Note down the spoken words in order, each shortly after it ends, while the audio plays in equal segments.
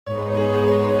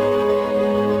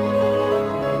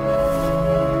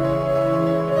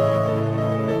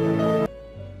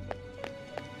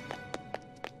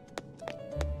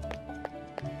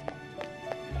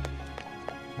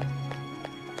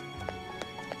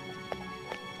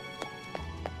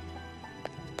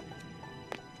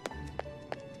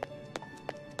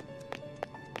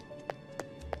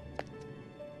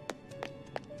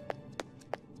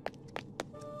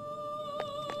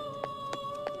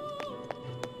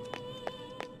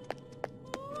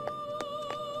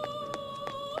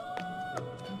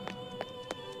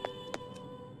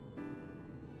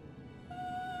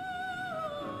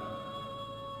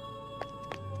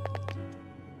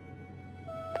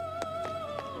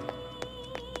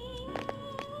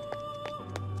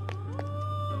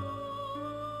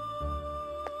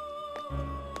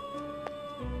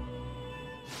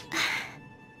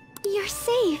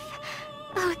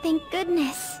Thank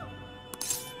goodness.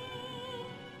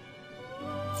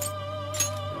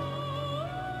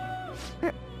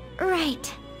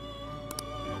 Right.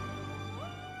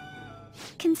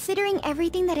 Considering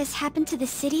everything that has happened to the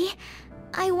city,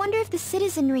 I wonder if the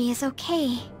citizenry is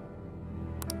okay.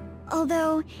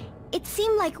 Although, it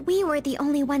seemed like we were the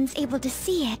only ones able to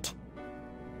see it.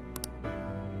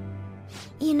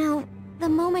 You know, the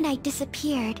moment I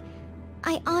disappeared,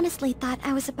 I honestly thought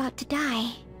I was about to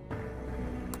die.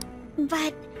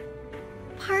 But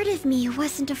part of me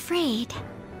wasn't afraid.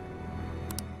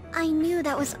 I knew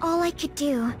that was all I could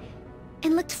do,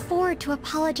 and looked forward to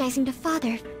apologizing to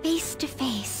Father face to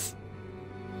face.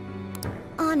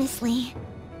 Honestly,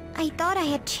 I thought I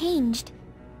had changed,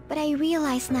 but I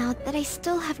realize now that I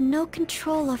still have no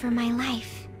control over my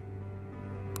life.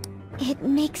 It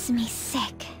makes me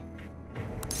sick.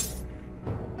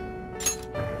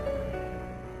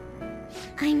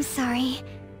 I'm sorry.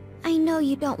 I know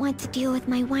you don't want to deal with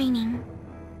my whining.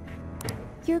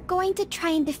 You're going to try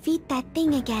and defeat that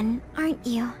thing again, aren't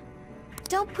you?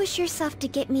 Don't push yourself to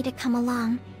get me to come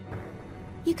along.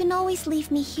 You can always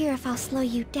leave me here if I'll slow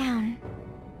you down.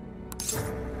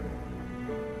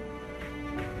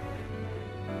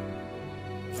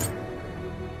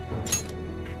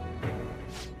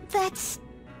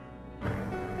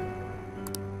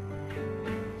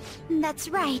 That's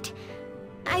right.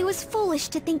 I was foolish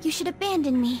to think you should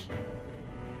abandon me.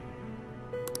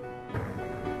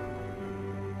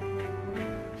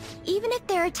 Even if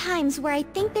there are times where I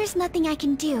think there's nothing I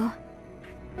can do,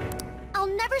 I'll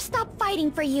never stop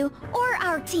fighting for you or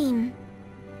our team.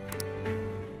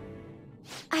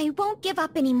 I won't give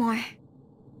up anymore.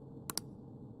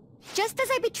 Just as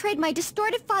I betrayed my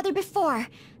distorted father before,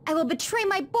 I will betray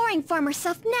my boring former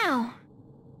self now.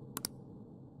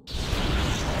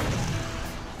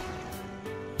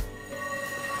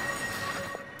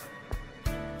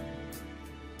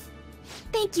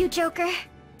 Thank you, Joker.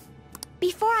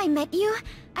 Before I met you,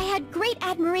 I had great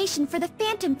admiration for the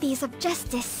phantom thieves of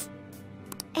justice.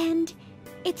 And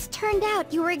it's turned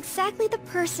out you were exactly the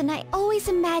person I always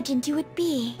imagined you would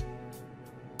be.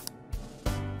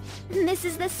 This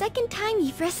is the second time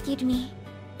you've rescued me.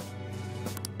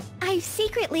 I've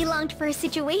secretly longed for a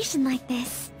situation like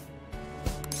this.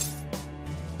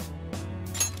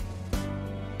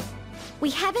 We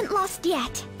haven't lost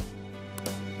yet.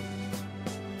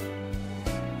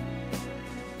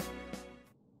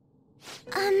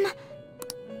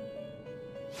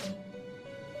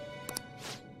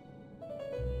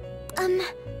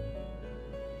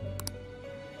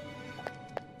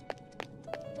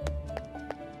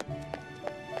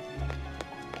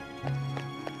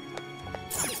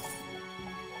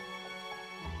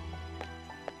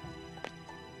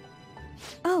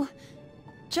 Oh,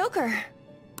 Joker.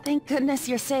 Thank goodness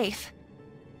you're safe.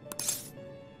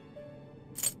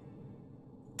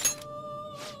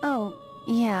 Oh,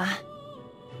 yeah.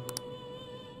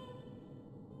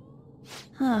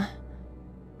 Huh.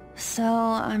 So,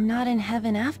 I'm not in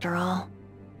heaven after all.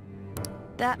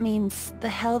 That means the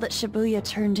hell that Shibuya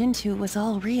turned into was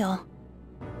all real.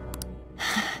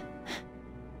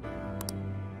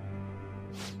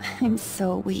 I'm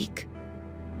so weak.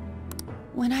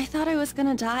 When I thought I was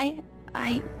gonna die,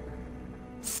 I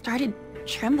started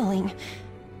trembling.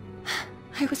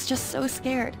 I was just so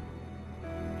scared.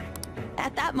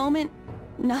 At that moment,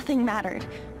 nothing mattered.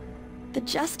 The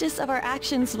justice of our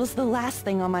actions was the last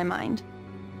thing on my mind.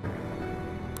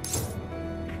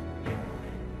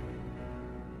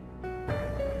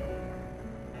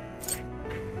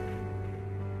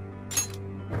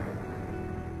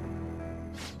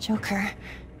 Joker,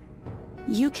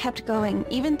 you kept going,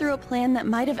 even through a plan that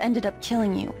might have ended up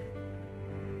killing you.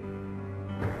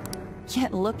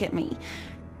 Yet look at me.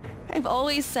 I've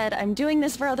always said I'm doing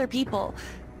this for other people.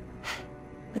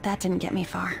 But that didn't get me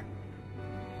far.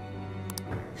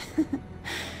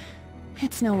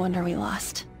 It's no wonder we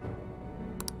lost.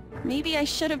 Maybe I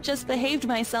should have just behaved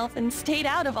myself and stayed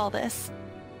out of all this.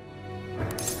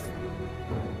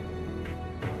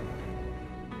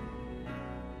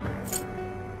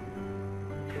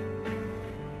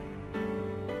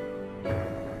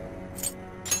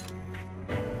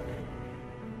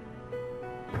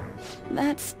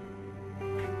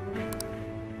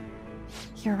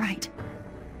 You're right.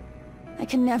 I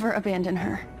can never abandon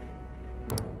her.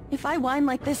 If I whine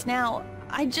like this now,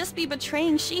 I'd just be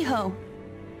betraying Shiho.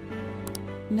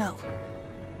 No.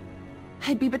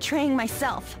 I'd be betraying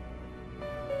myself.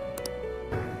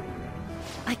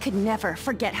 I could never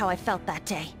forget how I felt that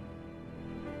day.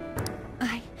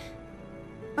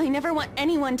 I never want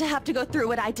anyone to have to go through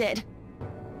what I did.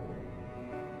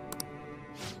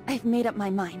 I've made up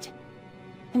my mind.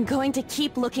 I'm going to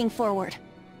keep looking forward.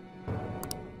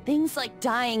 Things like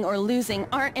dying or losing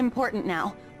aren't important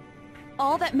now.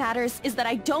 All that matters is that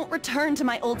I don't return to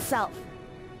my old self.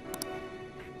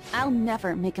 I'll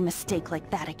never make a mistake like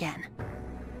that again.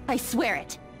 I swear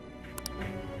it.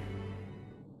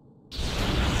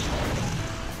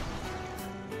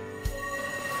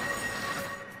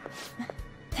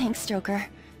 Thanks, Joker.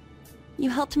 You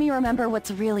helped me remember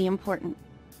what's really important.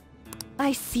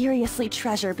 I seriously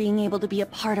treasure being able to be a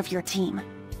part of your team.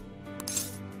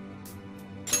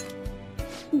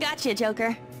 Gotcha,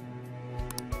 Joker.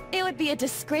 It would be a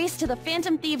disgrace to the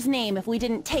Phantom Thieves' name if we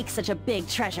didn't take such a big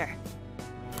treasure.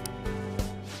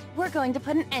 We're going to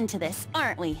put an end to this,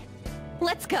 aren't we?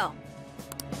 Let's go!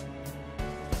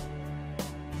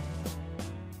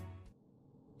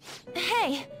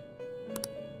 Hey!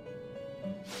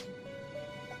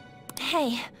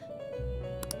 Hey.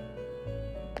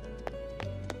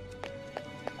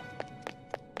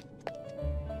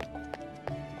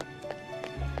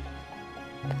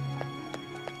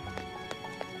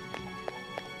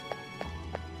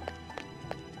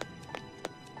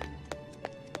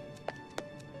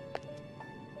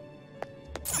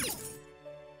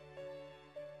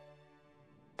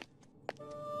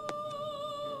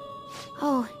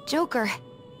 Oh, Joker.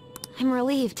 I'm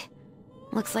relieved.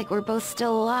 Looks like we're both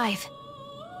still alive.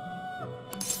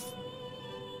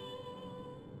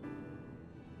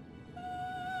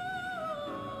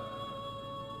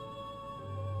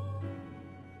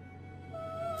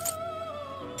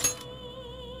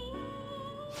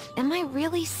 Am I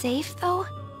really safe, though?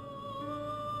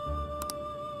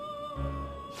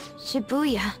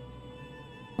 Shibuya.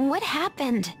 What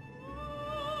happened?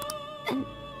 And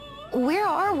where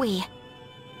are we?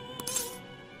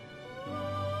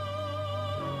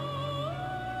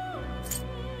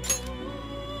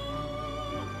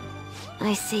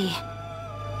 I see.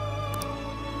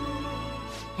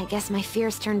 I guess my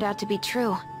fears turned out to be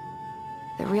true.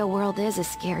 The real world is a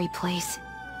scary place.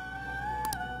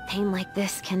 Pain like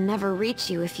this can never reach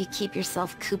you if you keep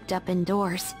yourself cooped up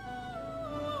indoors.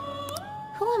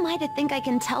 Who am I to think I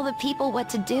can tell the people what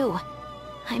to do?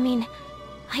 I mean,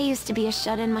 I used to be a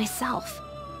shut-in myself.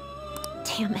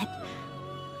 Damn it.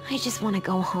 I just want to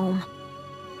go home.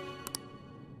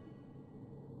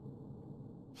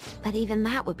 But even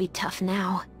that would be tough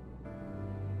now.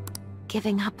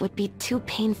 Giving up would be too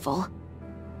painful.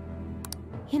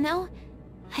 You know,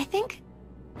 I think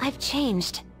I've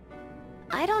changed.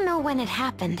 I don't know when it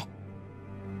happened.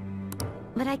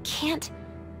 But I can't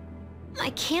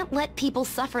let people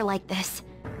suffer like this,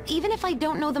 even if I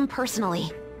don't know them personally.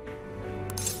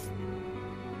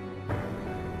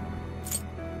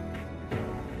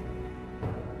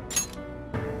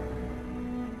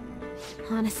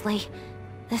 Honestly,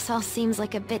 this all seems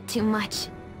like a bit too much.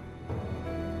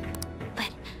 But...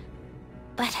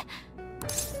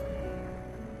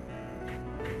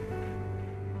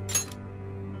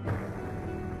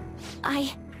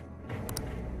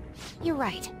 You're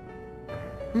right.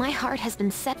 My heart has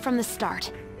been set from the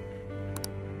start.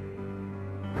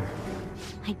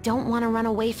 I don't want to run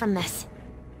away from this.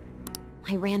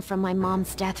 I ran from my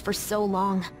mom's death for so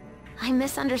long. I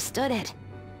misunderstood it.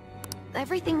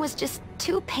 Everything was just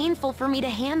too painful for me to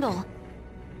handle.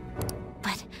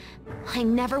 But I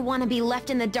never want to be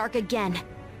left in the dark again.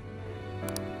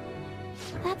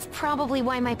 That's probably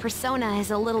why my persona is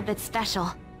a little bit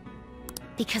special.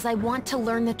 Because I want to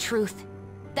learn the truth.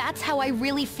 That's how I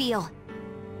really feel.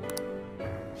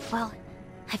 Well,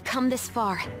 I've come this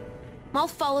far. I'll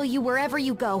follow you wherever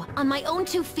you go, on my own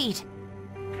 2 feet.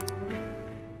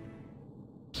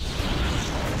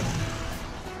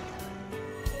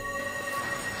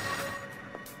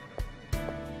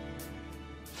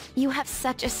 You have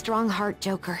such a strong heart,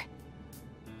 Joker.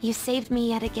 You saved me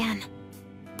yet again.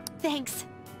 Thanks.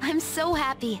 I'm so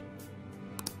happy.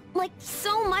 Like,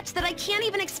 so much that I can't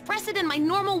even express it in my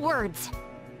normal words.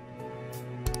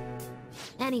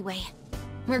 Anyway,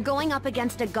 we're going up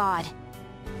against a god.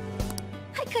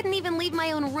 I couldn't even leave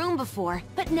my own room before,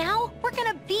 but now we're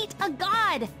gonna beat a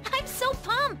god! I'm so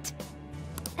pumped!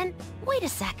 And wait a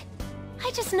sec.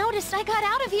 I just noticed I got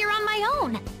out of here on my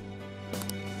own.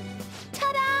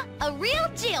 Ta-da! A real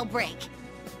jailbreak!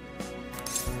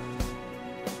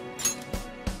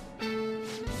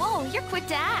 Whoa, you're quick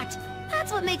to act.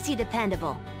 That's what makes you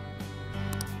dependable.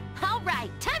 All right,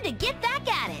 time to get back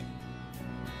at it.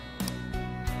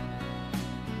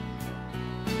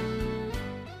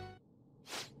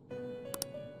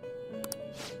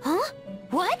 Huh?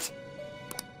 What?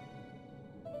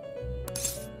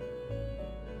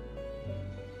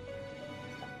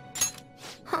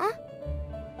 Huh?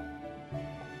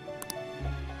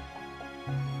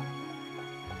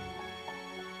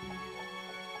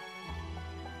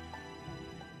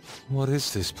 What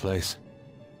is this place?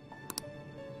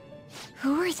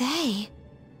 Who are they?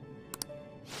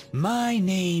 My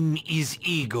name is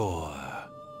Igor.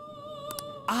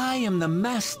 I am the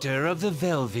master of the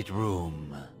Velvet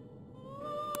Room.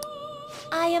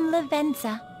 I am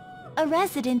Lavenza, a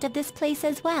resident of this place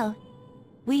as well.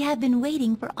 We have been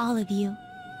waiting for all of you.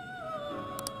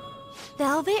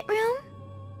 Velvet Room?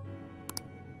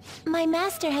 My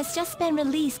master has just been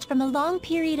released from a long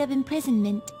period of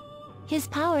imprisonment. His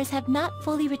powers have not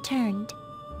fully returned.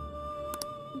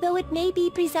 Though it may be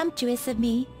presumptuous of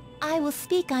me, I will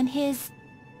speak on his...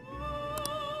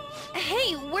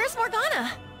 Hey, where's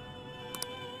Morgana?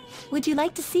 Would you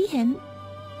like to see him?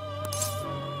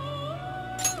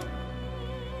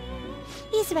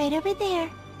 He's right over there.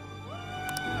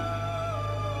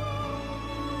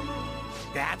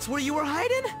 That's where you were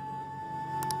hiding?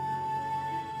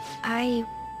 I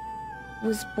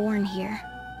was born here.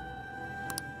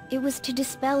 It was to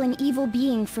dispel an evil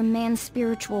being from man's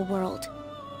spiritual world.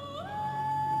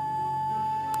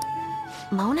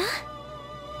 Mona?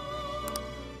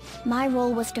 My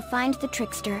role was to find the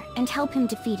trickster and help him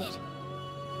defeat it.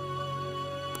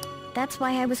 That's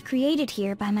why I was created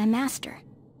here by my master.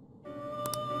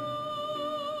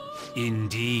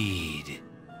 Indeed.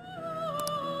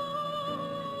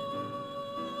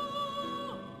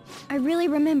 I really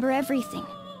remember everything.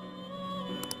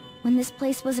 When this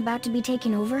place was about to be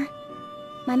taken over,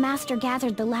 my master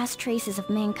gathered the last traces of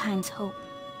mankind's hope.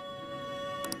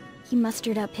 He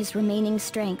mustered up his remaining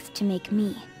strength to make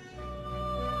me.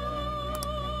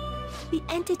 The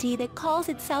entity that calls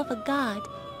itself a god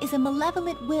is a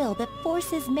malevolent will that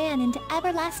forces man into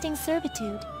everlasting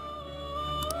servitude.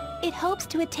 It hopes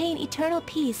to attain eternal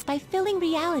peace by filling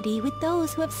reality with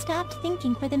those who have stopped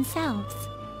thinking for themselves.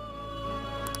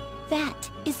 That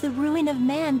is the ruin of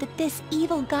man that this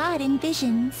evil god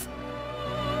envisions.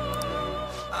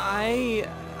 I,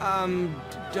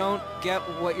 don't get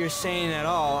what you're saying at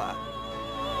all.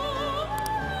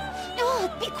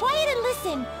 Oh, be quiet and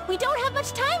listen! We don't have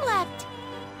much time left!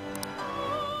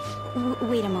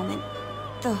 Wait a moment.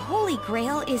 The Holy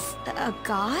Grail is a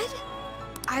god?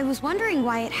 I was wondering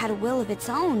why it had a will of its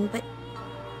own, but...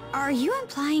 Are you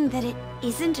implying that it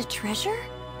isn't a treasure?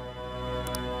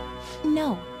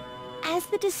 No. As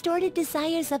the distorted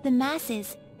desires of the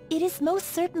masses, it is most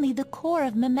certainly the core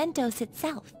of Mementos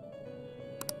itself.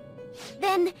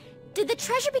 Then, did the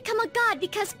treasure become a god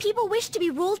because people wish to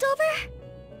be ruled over?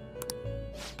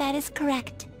 That is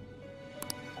correct.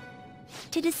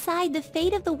 To decide the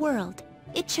fate of the world,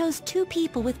 it chose two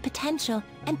people with potential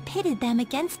and pitted them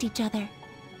against each other.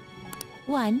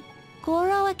 One,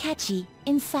 Goro Akechi,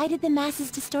 incited the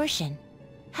masses' distortion.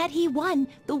 Had he won,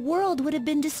 the world would have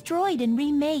been destroyed and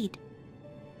remade.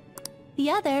 The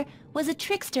other was a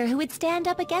trickster who would stand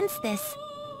up against this.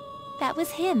 That was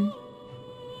him.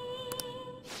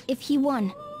 If he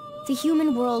won, the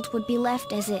human world would be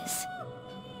left as is.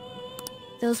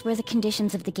 Those were the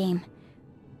conditions of the game.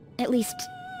 At least,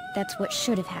 that's what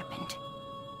should have happened.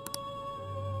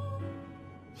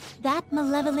 That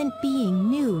malevolent being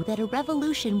knew that a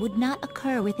revolution would not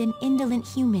occur within indolent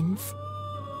humans.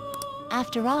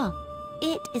 After all,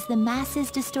 it is the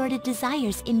masses' distorted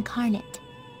desires incarnate.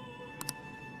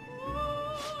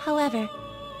 However,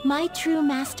 my true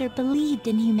master believed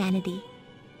in humanity.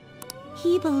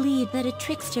 He believed that a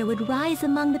trickster would rise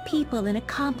among the people and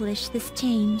accomplish this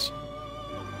change.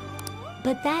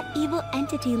 But that evil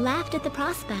entity laughed at the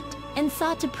prospect and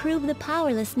sought to prove the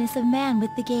powerlessness of man with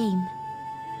the game.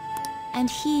 And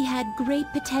he had great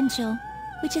potential,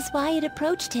 which is why it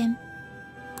approached him.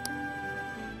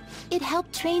 It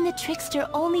helped train the trickster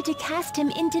only to cast him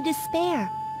into despair,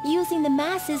 using the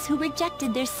masses who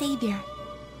rejected their savior.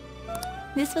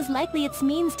 This was likely its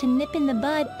means to nip in the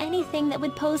bud anything that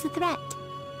would pose a threat.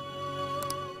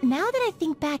 Now that I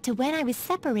think back to when I was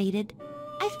separated,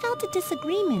 I felt a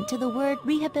disagreement to the word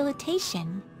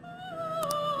rehabilitation.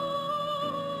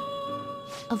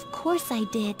 Of course I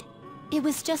did. It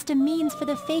was just a means for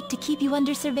the fake to keep you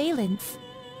under surveillance.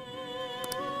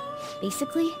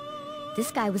 Basically,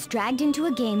 this guy was dragged into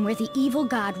a game where the evil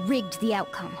god rigged the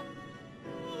outcome.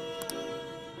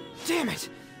 Damn it!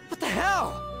 What the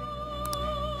hell?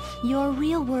 Your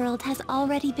real world has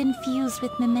already been fused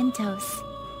with mementos.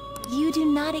 You do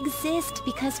not exist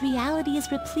because reality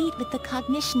is replete with the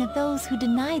cognition of those who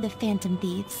deny the Phantom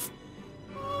Thieves.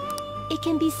 It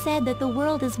can be said that the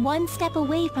world is one step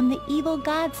away from the evil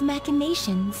god's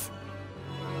machinations.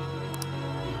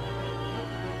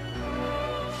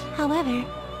 However,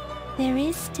 there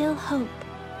is still hope.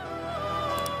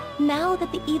 Now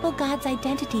that the evil god's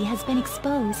identity has been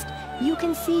exposed, you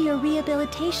can see your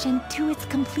rehabilitation to its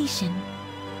completion.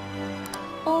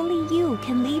 only you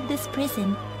can leave this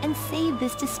prison and save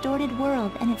this distorted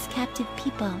world and its captive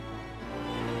people.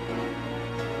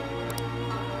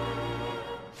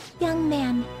 Young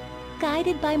man,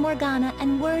 guided by Morgana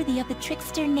and worthy of the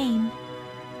trickster name,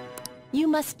 you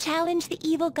must challenge the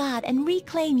evil god and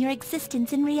reclaim your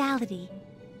existence in reality.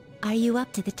 Are you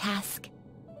up to the task?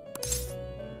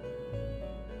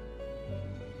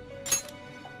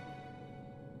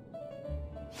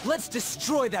 Let's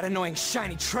destroy that annoying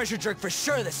shiny treasure jerk for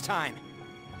sure this time!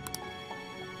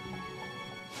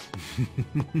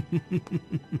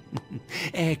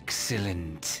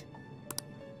 Excellent.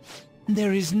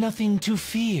 There is nothing to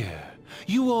fear.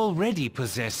 You already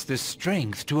possess the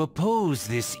strength to oppose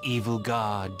this evil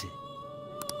god.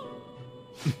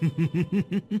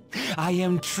 I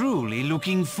am truly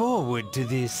looking forward to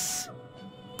this.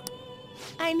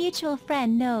 Our mutual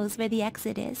friend knows where the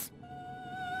exit is.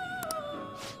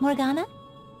 Morgana,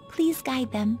 please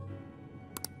guide them.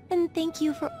 And thank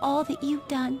you for all that you've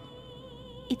done.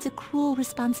 It's a cruel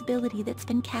responsibility that's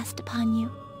been cast upon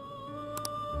you.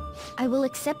 I will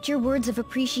accept your words of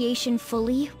appreciation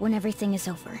fully when everything is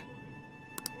over.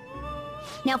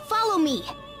 Now follow me!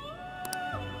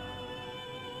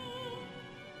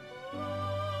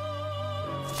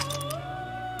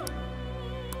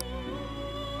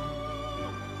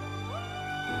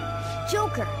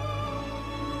 Joker!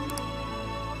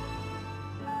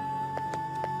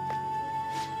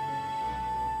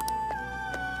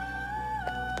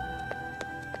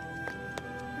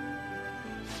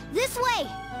 This way!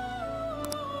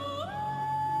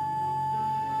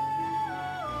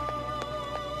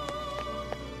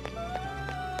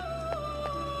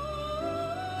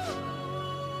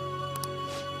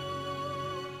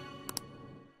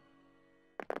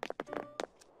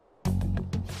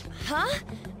 Huh?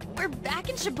 We're back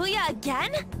in Shibuya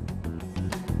again?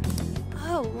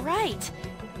 Oh, right.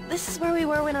 This is where we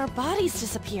were when our bodies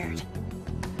disappeared.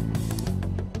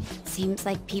 Seems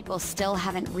like people still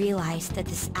haven't realized that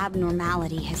this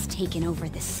abnormality has taken over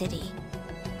the city.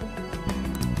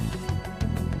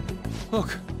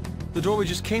 Look, the door we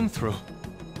just came through.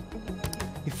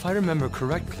 If I remember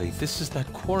correctly, this is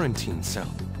that quarantine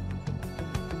cell.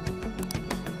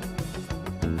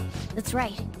 That's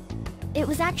right. It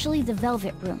was actually the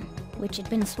Velvet Room, which had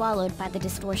been swallowed by the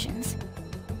distortions.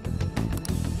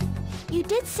 You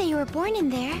did say you were born in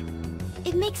there.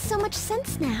 It makes so much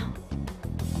sense now.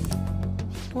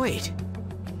 Wait.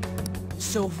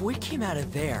 So if we came out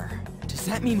of there, does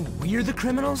that mean we're the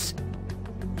criminals?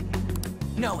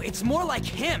 No, it's more like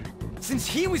him, since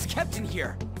he was kept in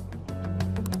here.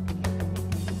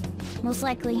 Most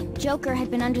likely, Joker had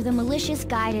been under the malicious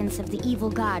guidance of the evil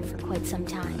god for quite some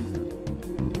time.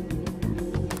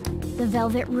 The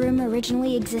Velvet Room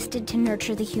originally existed to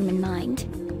nurture the human mind.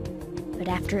 But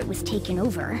after it was taken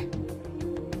over,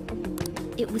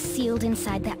 it was sealed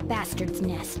inside that bastard's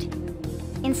nest.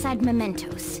 Inside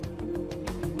mementos.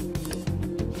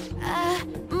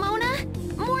 Mona?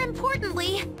 More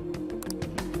importantly...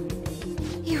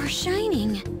 You're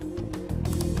shining.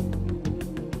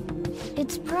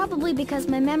 It's probably because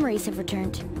my memories have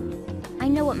returned. I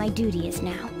know what my duty is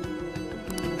now.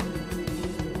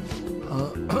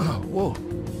 Whoa.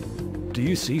 Do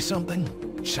you see something?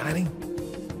 Shining?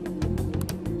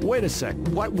 Wait a sec.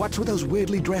 What's with those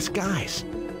weirdly dressed guys?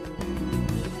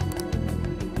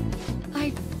 I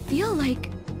feel like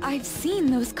I've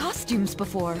seen those costumes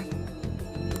before.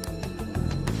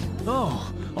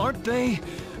 Oh, aren't they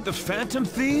the Phantom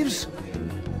Thieves?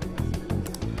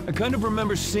 I kind of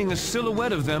remember seeing a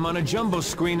silhouette of them on a jumbo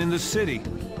screen in the city.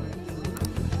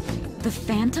 The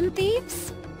Phantom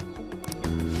Thieves?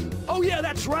 Oh yeah,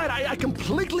 that's right. I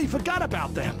completely forgot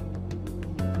about them.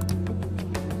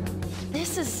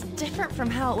 This is different from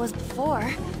how it was before.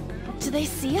 Do they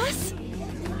see us?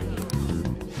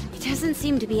 It doesn't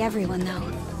seem to be everyone,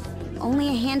 though. Only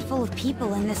a handful of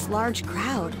people in this large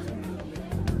crowd.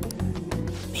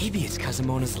 Maybe it's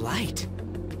Kazumona's light.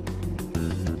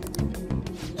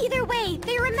 Either way,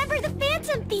 they remember the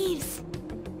Phantom Thieves!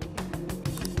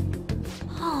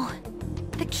 Oh,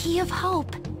 the Key of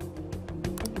Hope.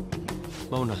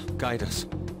 Mona, guide us.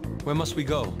 Where must we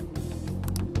go?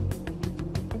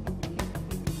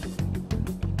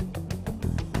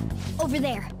 Over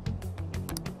there.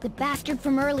 The bastard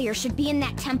from earlier should be in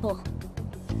that temple.